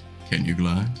glide? Can you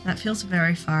glide? That feels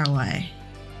very far away.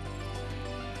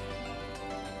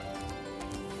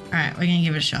 Alright, we're gonna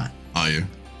give it a shot. Are you?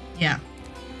 Yeah.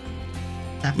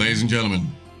 Ladies and gentlemen,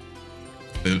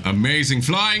 the amazing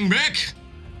flying Bec.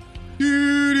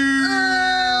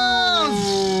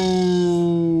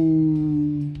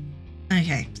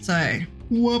 Okay, so...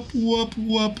 Whoop, whoop,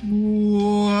 whoop,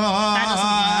 whoop. That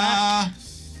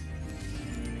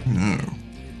doesn't work. No.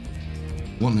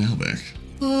 What now, Bec?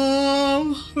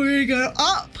 We're gonna go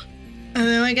up, and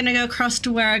then we're gonna go across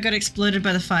to where I got exploded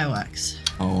by the fireworks.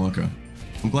 Oh, okay.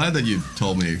 I'm glad that you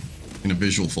told me in a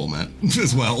visual format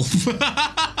as well.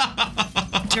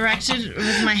 Directed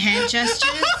with my hand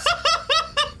gestures.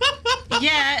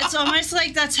 Yeah, it's almost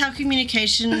like that's how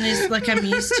communication is, like I'm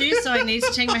used to, so I need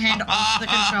to take my hand off the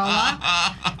controller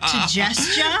to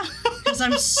gesture, because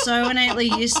I'm so innately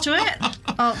used to it.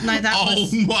 Oh, no, that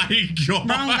was... Oh my god.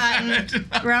 Wrong button.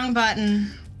 Wrong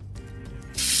button.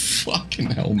 Fucking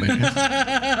hell, man.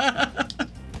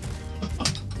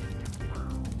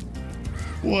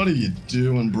 What are you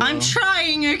doing, bro? I'm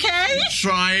trying, okay?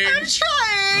 Trying? I'm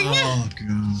trying! Oh,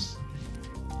 God.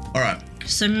 All right.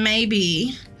 So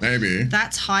maybe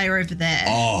that's higher over there.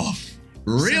 Oh,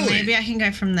 really? So maybe I can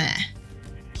go from there.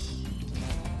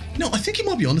 No, I think you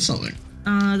might be onto something.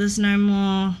 There's no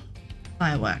more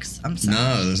fireworks. I'm sorry.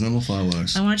 No, there's no more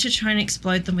fireworks. I want to try and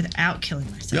explode them without killing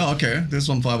myself. Yeah, okay. There's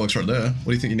some fireworks right there. What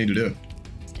do you think you need to do?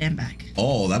 Stand back.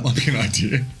 Oh, that might be an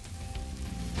idea.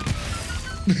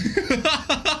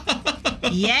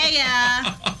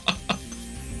 Yeah.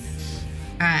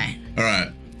 Alright.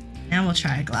 Alright. Now we'll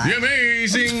try a glide. The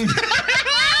amazing.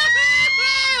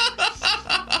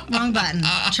 Wrong button.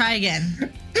 Try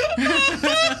again.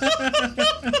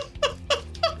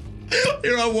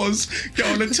 Here I was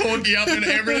going to talk you up and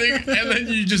everything, and then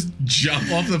you just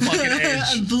jump off the fucking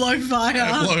edge. And blow fire.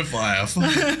 And blow fire.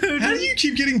 How do you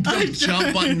keep getting the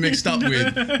jump button mixed up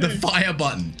with the fire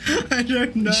button? I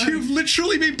don't know. You've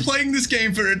literally been playing this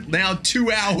game for now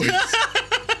 2 hours.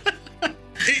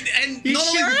 You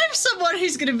sure I'm someone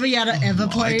who's going to be able to ever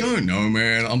play? I don't know,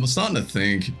 man. I'm starting to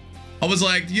think. I was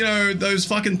like, you know, those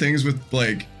fucking things with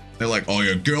like, they're like, oh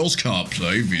yeah, girls can't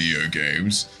play video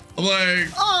games. I'm like,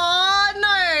 oh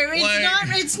no, like,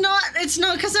 it's not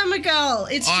because I'm a girl.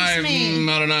 It's just me.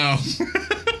 I don't know.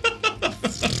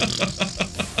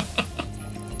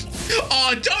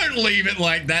 Oh, don't leave it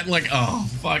like that. Like, oh,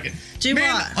 fuck it. Do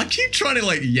Man, what? I keep trying to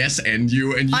like yes end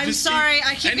you, and you I'm just sorry,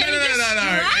 I keep getting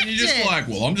distracted. And you're just like,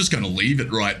 well, I'm just gonna leave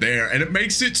it right there, and it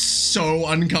makes it so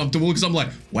uncomfortable because I'm like,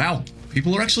 wow,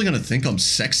 people are actually gonna think I'm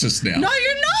sexist now. No,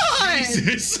 you're not.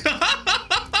 Jesus.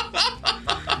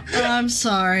 I'm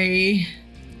sorry.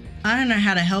 I don't know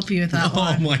how to help you with that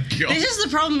one. Oh my god. This is the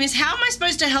problem, is how am I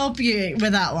supposed to help you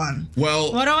with that one?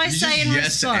 Well, what do I you say just in yes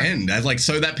response? end, as like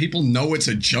so that people know it's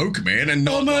a joke, man, and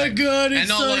not Oh my like, god, and it's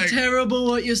not so like, terrible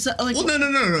what you're saying. Like, well,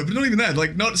 no, but not even that.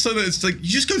 Like, not so that it's like you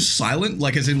just go silent,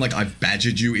 like as in like I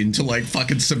badgered you into like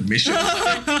fucking submission,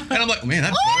 and I'm like, man,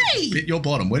 that bird bit your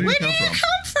bottom. Where did it come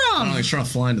from? I don't know. He's trying to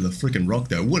fly into the freaking rock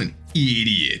though. What an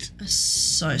idiot!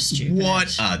 So stupid.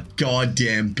 What a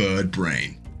goddamn bird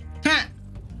brain.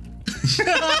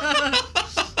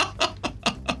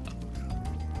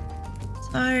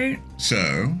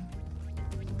 So,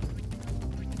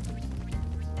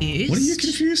 what are you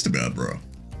confused about, bro?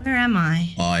 Where am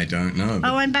I? I don't know.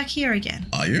 Oh, I'm back here again.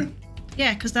 Are you?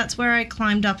 Yeah, because that's where I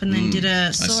climbed up and then did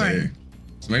a soaring. I see.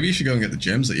 So maybe you should go and get the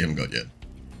gems that you haven't got yet.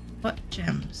 What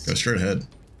gems? Go straight ahead.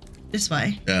 This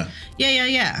way? Yeah.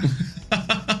 Yeah.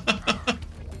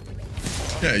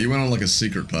 Yeah, you went on like a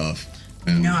secret path.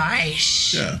 And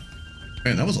nice. Yeah.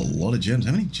 Man, that was a lot of gems.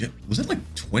 How many gems? Was that like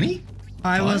 20?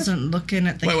 I wasn't looking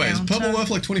at the Wait, counter. is purple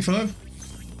worth like 25?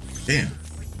 Damn.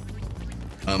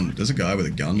 There's a guy with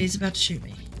a gun. He's about to shoot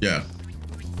me. Yeah.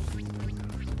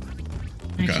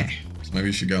 Okay. So maybe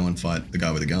you should go and fight the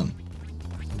guy with a gun.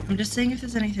 I'm just seeing if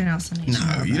there's anything else I need to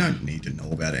know No, you about. don't need to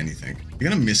know about anything. You're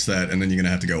going to miss that, and then you're going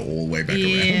to have to go all the way back around.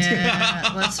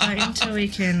 Yeah, let's wait until we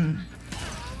can...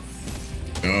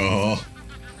 Oh.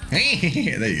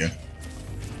 Hey, there you go.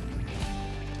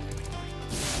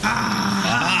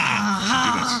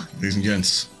 Ladies and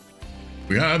gents,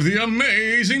 we have the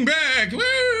amazing Bec.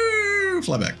 Woo!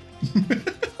 Fly back.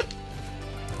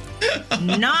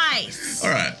 Nice. All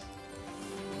right.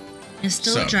 There's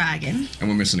still a dragon. And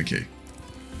we're missing a key.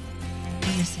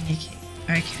 I'm missing a key.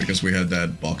 Okay. Because we had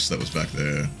that box that was back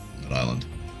there on that island.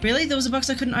 Really? There was a box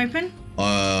I couldn't open?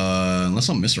 Unless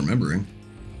I'm misremembering.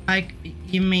 I may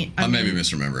be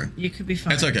misremembering. You could be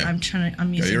fine. It's okay. I'm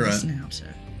using you're this right. now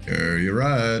to You're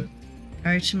right.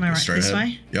 go to my right. Straight This ahead.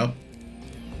 way? Yep.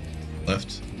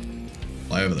 Left.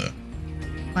 Fly over there.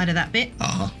 Fly to that bit.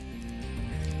 Uh-huh.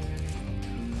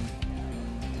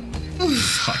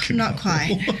 Fucking Not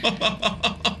quite.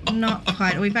 Not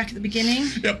quite. Are we back at the beginning?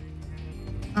 Yep.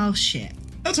 Oh shit.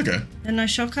 That's okay. There are no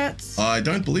shortcuts? I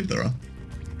don't believe there are.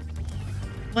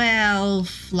 Well,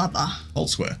 flubber. Hold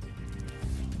square.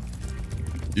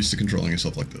 Used to controlling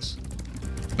yourself like this.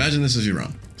 Imagine this as you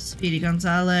run. Speedy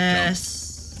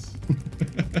Gonzalez.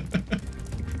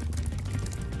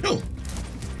 Cool.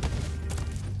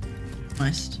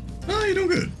 Nice. Oh, you're doing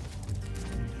good.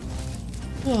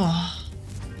 Whoa.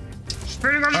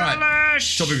 Speedy Gonzalez. All right.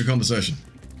 Topic of conversation.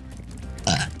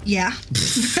 Yeah.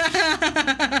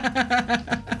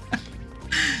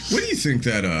 Where do you think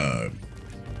that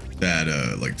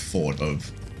like thought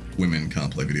of women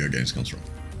can't play video games comes from?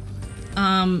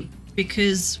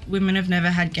 Because women have never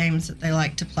had games that they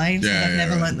like to play, and so they've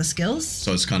never learnt the skills.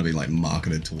 So it's kind of been like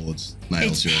marketed towards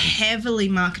males. It's heavily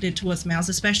marketed towards males,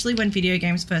 especially when video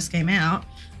games first came out.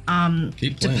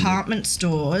 Department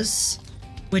stores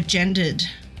were gendered.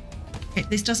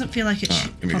 This doesn't feel like it's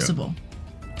possible.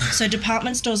 So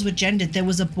department stores were gendered. There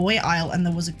was a boy aisle and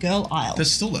there was a girl aisle. There's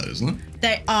still that, isn't it?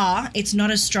 They are. It's not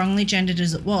as strongly gendered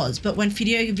as it was. But when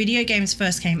video games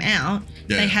first came out,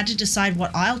 they had to decide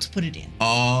what aisle to put it in.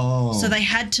 Oh. So they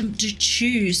had to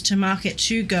choose to market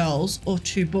to girls or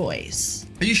to boys.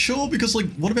 Are you sure? Because like,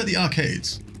 what about the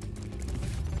arcades?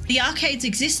 The arcades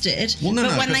existed, well,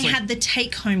 but when they had the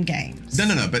take-home games.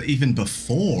 No. But even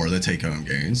before the take-home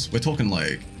games, we're talking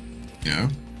like, you know,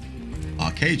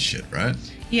 arcade shit, right?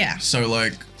 Yeah. So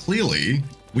like, clearly,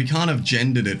 we can't have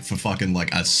gendered it for fucking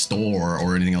like a store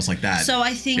or anything else like that. So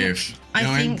I think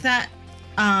that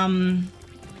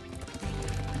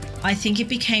I think it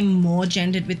became more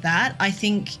gendered with that. I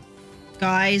think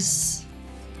guys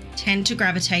tend to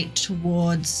gravitate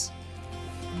towards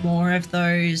more of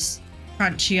those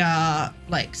crunchier,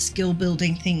 like skill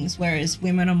building things, whereas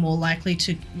women are more likely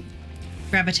to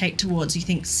gravitate towards, you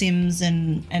think, Sims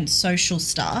and social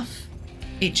stuff.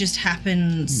 It just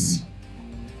happens.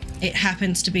 It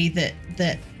happens to be that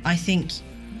I think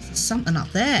there's something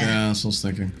up there. Yeah, that's what I was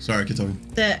thinking. Sorry, keep talking.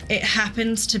 That it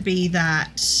happens to be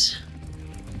that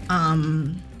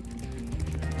I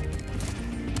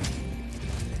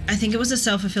think it was a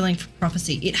self-fulfilling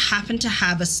prophecy. It happened to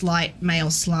have a slight male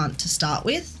slant to start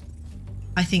with.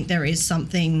 I think there is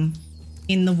something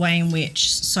in the way in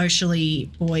which socially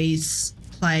boys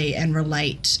play and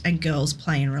relate and girls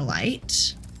play and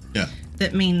relate. Yeah.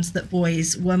 That means that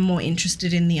boys were more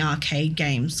interested in the arcade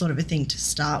game sort of a thing to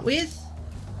start with.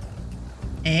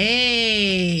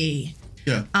 Hey.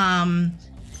 Yeah.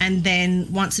 And then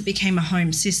once it became a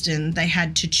home system, they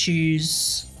had to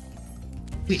choose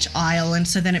which aisle, and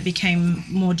so then it became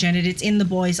more gendered. It's in the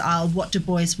boys' aisle. What do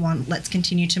boys want? Let's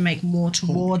continue to make more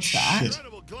towards that.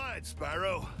 Incredible glide,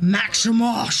 Spyro.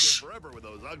 Maximus! Forever with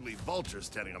those ugly vultures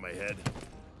standing on my head.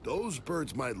 Those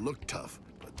birds might look tough,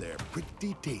 but they're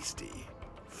pretty tasty.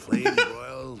 Flame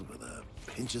broiled with a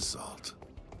pinch of salt.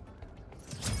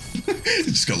 He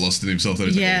just got lost in himself. That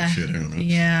Yeah. Like, oh, shit, hang on a minute.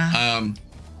 Yeah.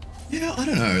 Yeah, I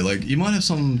don't know. Like, you might have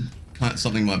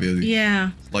something might be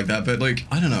Yeah. like that, but like,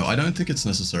 I don't know. I don't think it's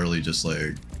necessarily just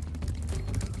like,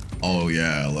 oh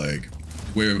yeah, like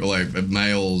we're like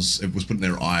males. It was put in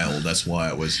their aisle. That's why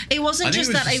it was. It wasn't I think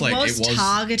just that. just It like, was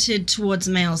targeted towards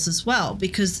males as well,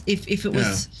 because if it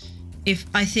was, if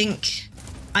I think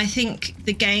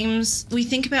the games, we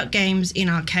think about games in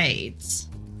arcades.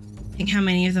 Think how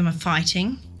many of them are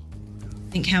fighting.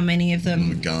 Think how many of them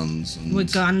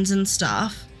with guns and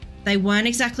stuff. They weren't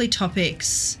exactly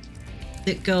topics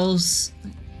that girls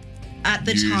at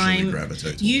the time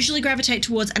usually gravitate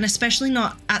towards, and especially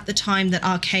not at the time that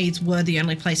arcades were the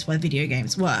only place where video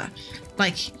games were.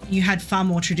 Like, you had far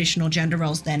more traditional gender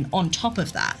roles then on top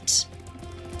of that.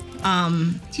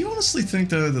 Do you honestly think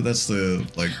though that that's the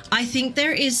like? I think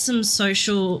there is some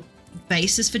social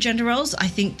basis for gender roles. I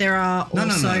think there are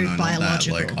also no,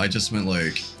 biological. Not that. Like, I just meant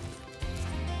like,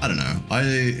 I don't know.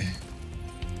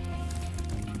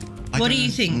 What do you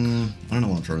think? I don't know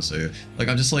what I'm trying to say. Like,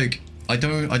 I'm just like, I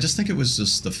just think it was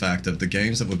just the fact of the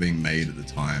games that were being made at the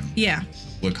time. Yeah.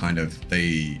 Were kind of,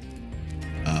 they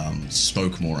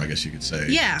spoke more, I guess you could say.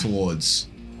 Yeah. Towards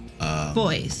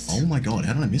boys. Oh my god,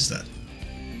 how did I miss that?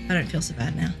 I don't feel so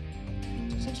bad now.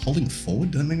 I was holding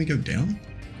forward. Did that make me go down?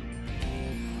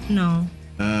 No.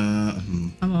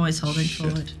 I'm always holding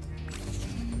forward.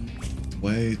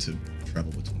 Way to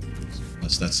travel between these.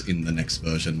 Unless that's in the next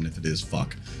version. If it is,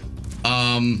 fuck.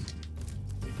 You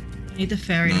need the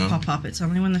fairy to pop up. It's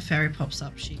only when the fairy pops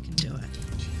up she can do it.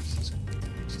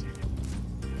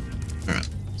 Alright,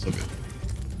 so good.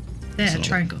 There, so,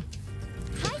 triangle.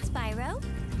 Hi, Spyro.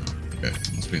 Okay,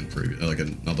 must be in previous, like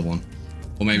another one.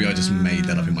 Or maybe I just made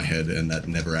that up in my head and that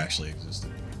never actually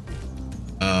existed.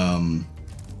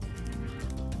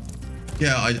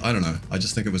 Yeah, I don't know. I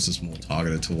just think it was just more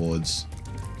targeted towards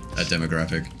that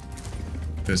demographic.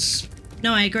 Because...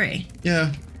 No, I agree.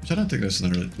 Yeah, which I don't think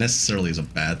necessarily is a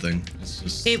bad thing. It's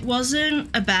just... It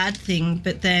wasn't a bad thing,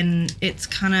 but then it's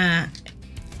kind of...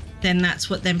 Then that's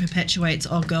what then perpetuates,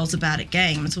 oh, girls are bad at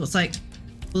games. So it's like,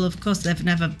 well, of course, they've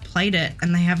never played it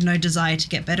and they have no desire to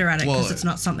get better at it because it's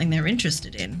not something they're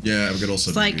interested in. Yeah, it could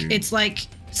also it's like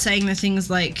saying the things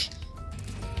like,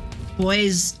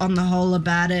 boys on the whole are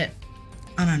bad at,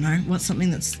 I don't know, what's something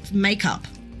that's makeup.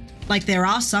 Like, there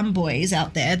are some boys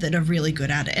out there that are really good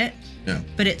at it. Yeah.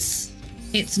 But it's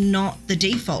not the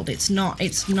default. It's not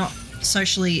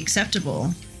socially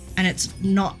acceptable, and it's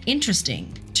not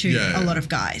interesting to a lot of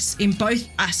guys in both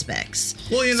aspects.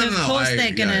 Well, so of course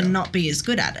they're gonna not be as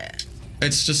good at it.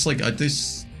 It's just like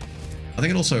this. I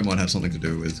think it also might have something to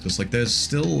do with, because like there's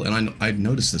still, and I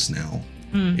noticed this now,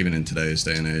 even in today's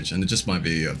day and age, and it just might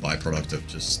be a byproduct of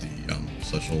just the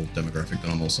social demographic that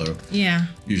I'm also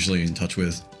usually in touch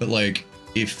with. But like,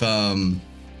 if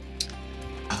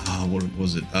what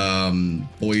was it?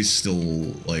 Boys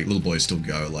still, like, little boys still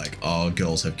go like, oh,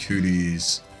 girls have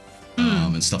cooties,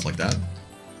 and stuff like that.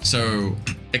 So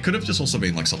it could have just also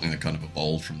been like something that kind of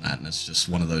evolved from that, and it's just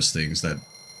one of those things that,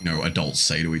 you know, adults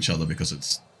say to each other because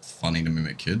it's funny to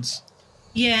mimic kids.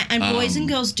 Yeah, and boys and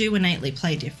girls do innately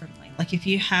play differently. Like, if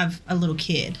you have a little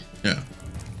kid,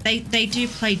 they do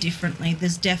play differently.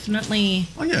 There's definitely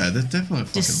there's definitely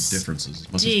fucking differences.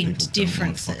 As much as people differences. don't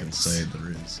want to fucking say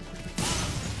there is.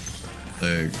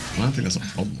 I don't think that's a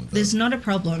problem with that. There's not a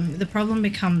problem. The problem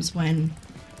becomes when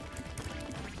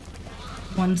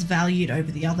one's valued over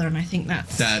the other, and I think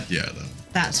that's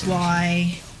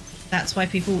why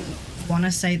people want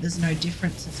to say there's no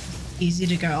differences. It's easier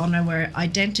to go, oh no, we're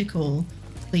identical,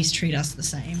 please treat us the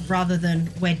same, rather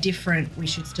than we're different, we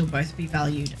should still both be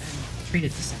valued and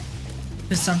treated the same.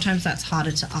 Because sometimes that's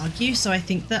harder to argue, so I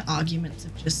think the arguments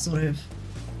have just sort of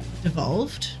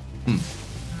devolved.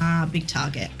 Big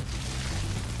target.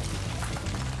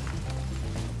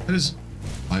 It is.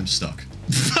 I'm stuck.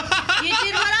 You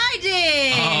did what I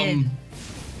did!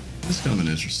 It's kind of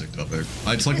an interesting topic.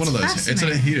 It's like one of those, it's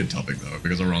a heated topic though,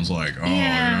 because everyone's like, oh,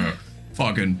 yeah,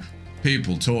 fucking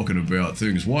people talking about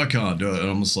things, why can't I do it? And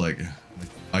I'm just like,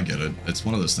 I get it. It's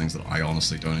one of those things that I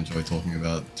honestly don't enjoy talking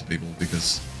about to people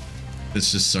because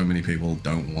there's just so many people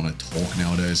don't want to talk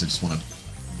nowadays. They just want to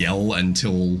yell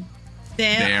until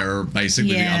they're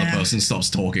basically the other person stops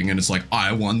talking and it's like,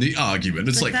 I won the argument.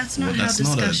 It's like, that's not how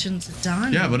discussions are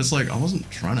done. Yeah, but it's like, I wasn't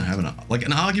trying to have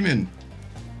an argument.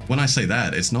 When I say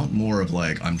that, it's not more of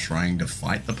like I'm trying to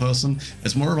fight the person.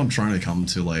 It's more of I'm trying to come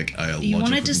to like a logical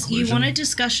conclusion. You want a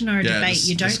discussion or a debate.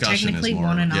 You don't technically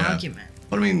want an argument.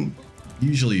 But I mean,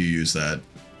 usually you use that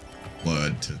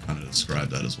word to kind of describe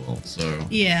that as well. So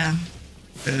yeah,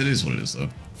 it is what it is though.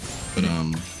 But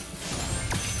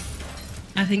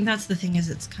I think that's the thing, is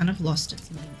it's kind of lost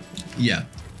its meaning. Yeah,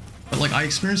 but like I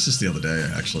experienced this the other day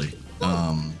actually.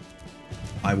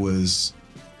 I was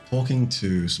talking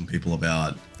to some people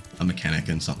about a mechanic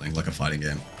in something like a fighting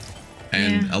game,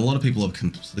 and a lot of people are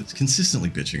consistently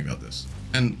bitching about this,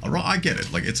 and I get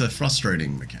it. Like, it's a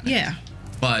frustrating mechanic. Yeah,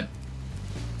 but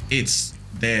it's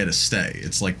there to stay.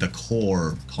 It's like the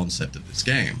core concept of this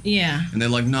game. Yeah. And they're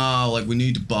like, no, like we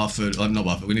need to buff it. Not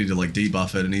buff it. We need to like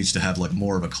debuff it. It needs to have like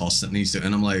more of a cost that needs to.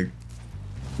 And I'm like,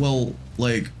 well,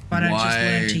 like, why don't just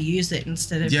learn to use it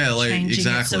instead of changing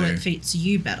it so it fits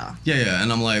you better? Yeah.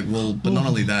 And I'm like, well, but not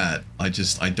only that, I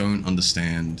don't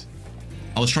understand.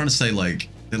 I was trying to say like,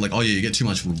 they're like, oh yeah, you get too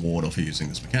much reward off of using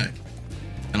this mechanic.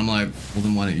 And I'm like, well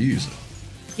then why don't you use it?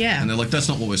 Yeah. And they're like, that's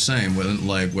not what we're saying.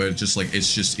 We're just like,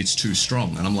 it's too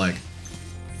strong. And I'm like,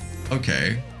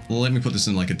 okay, well, let me put this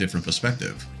in like a different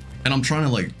perspective. And I'm trying to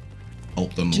like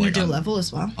help them like do a level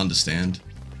as well. Understand.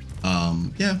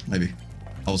 Yeah, maybe.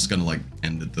 I was gonna like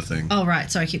end the thing. Oh right,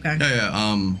 sorry, keep going. Yeah.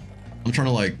 I'm trying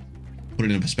to like put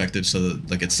it in perspective so that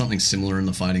like it's something similar in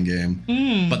the fighting game.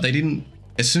 But they didn't.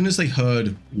 As soon as they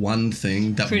heard one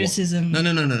thing that criticism. No.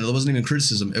 There wasn't even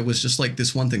criticism. It was just like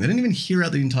this one thing. They didn't even hear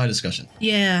out the entire discussion.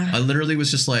 Yeah. I literally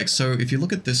was just like, so if you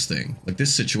look at this thing, like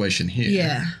this situation here.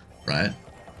 Yeah. Right.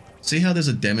 See how there's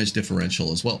a damage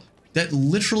differential as well. That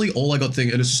literally all I got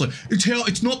thinking, and it's just like,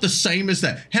 it's not the same as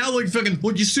that. How like fucking,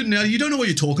 what you sitting there, you don't know what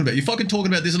you're talking about. You're fucking talking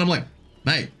about this, and I'm like,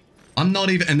 mate, I'm not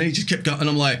even, and then he just kept going, and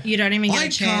I'm like, you don't even get a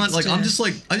chance like, I'm just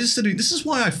like, I just said, this is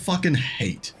why I fucking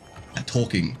hate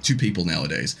talking to people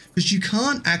nowadays, because you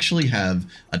can't actually have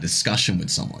a discussion with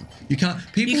someone. You can't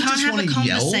just want to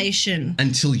yell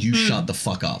until you shut the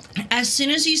fuck up. As soon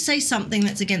as you say something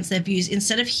that's against their views,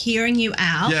 instead of hearing you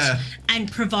out and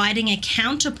providing a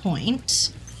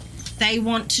counterpoint, they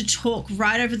want to talk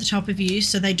right over the top of you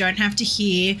so they don't have to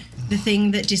hear the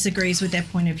thing that disagrees with their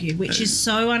point of view, which is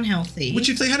so unhealthy. Which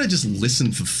if they had to just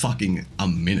listen for fucking a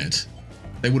minute,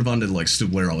 they would have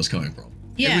understood where I was coming from.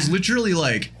 Yeah. It was literally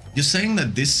like, you're saying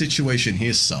that this situation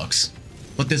here sucks,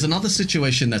 but there's another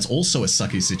situation that's also a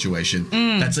sucky situation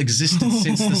that's existed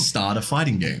since the start of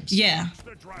fighting games. Yeah.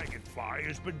 The dragonfly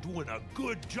has been doing a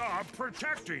good job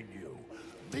protecting you.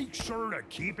 Make sure to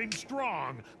keep him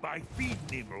strong by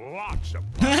feeding him lots of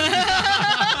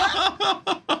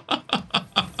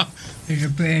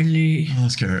barely. Oh,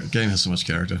 this game has so much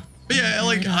character. But yeah,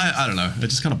 like, I don't know. It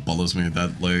just kind of bothers me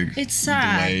that, like, it's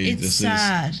sad. It's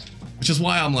sad. Which is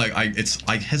why I'm like,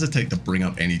 I hesitate to bring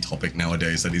up any topic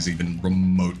nowadays that is even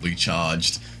remotely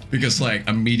charged, because like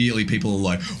immediately people are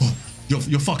like, oh,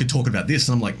 you're fucking talking about this,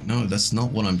 and I'm like, no, that's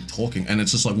not what I'm talking. And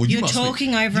it's just like, well, you're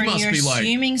talking over and you're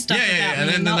assuming stuff about me, and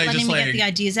then not letting me get the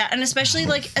ideas out. And especially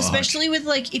especially with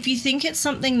like, if you think it's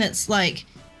something that's like,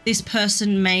 this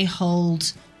person may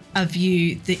hold a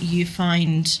view that you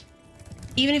find,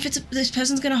 even if this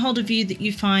person's going to hold a view that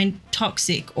you find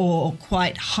toxic or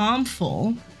quite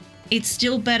harmful, it's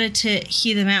still better to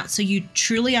hear them out so you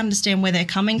truly understand where they're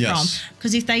coming from.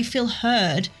 Because if they feel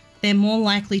heard, they're more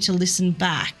likely to listen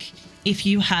back if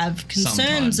you have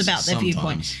concerns about their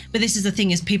viewpoint. But this is the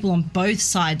thing, is people on both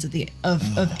sides of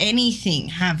of anything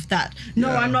have that. No,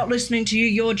 I'm not listening to you.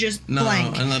 You're just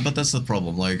blank. But that's the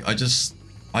problem. Like, I just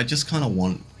kind of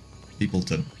want people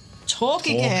to talk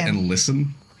again and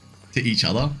listen to each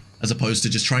other, as opposed to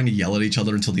just trying to yell at each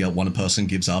other until the one person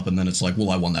gives up, and then it's like, well,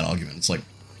 I won that argument. It's like,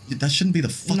 that shouldn't be the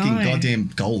fucking goddamn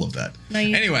goal of that.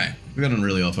 Anyway, we got on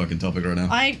really off fucking topic right now.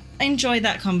 I enjoyed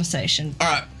that conversation. All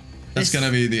right, that's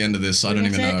gonna be the end of this. I don't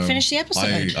even know. Finish the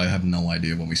episode. I have no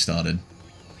idea when we started.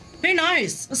 Who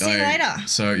knows? We'll see you later.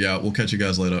 So yeah, we'll catch you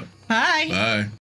guys later. Bye. Bye.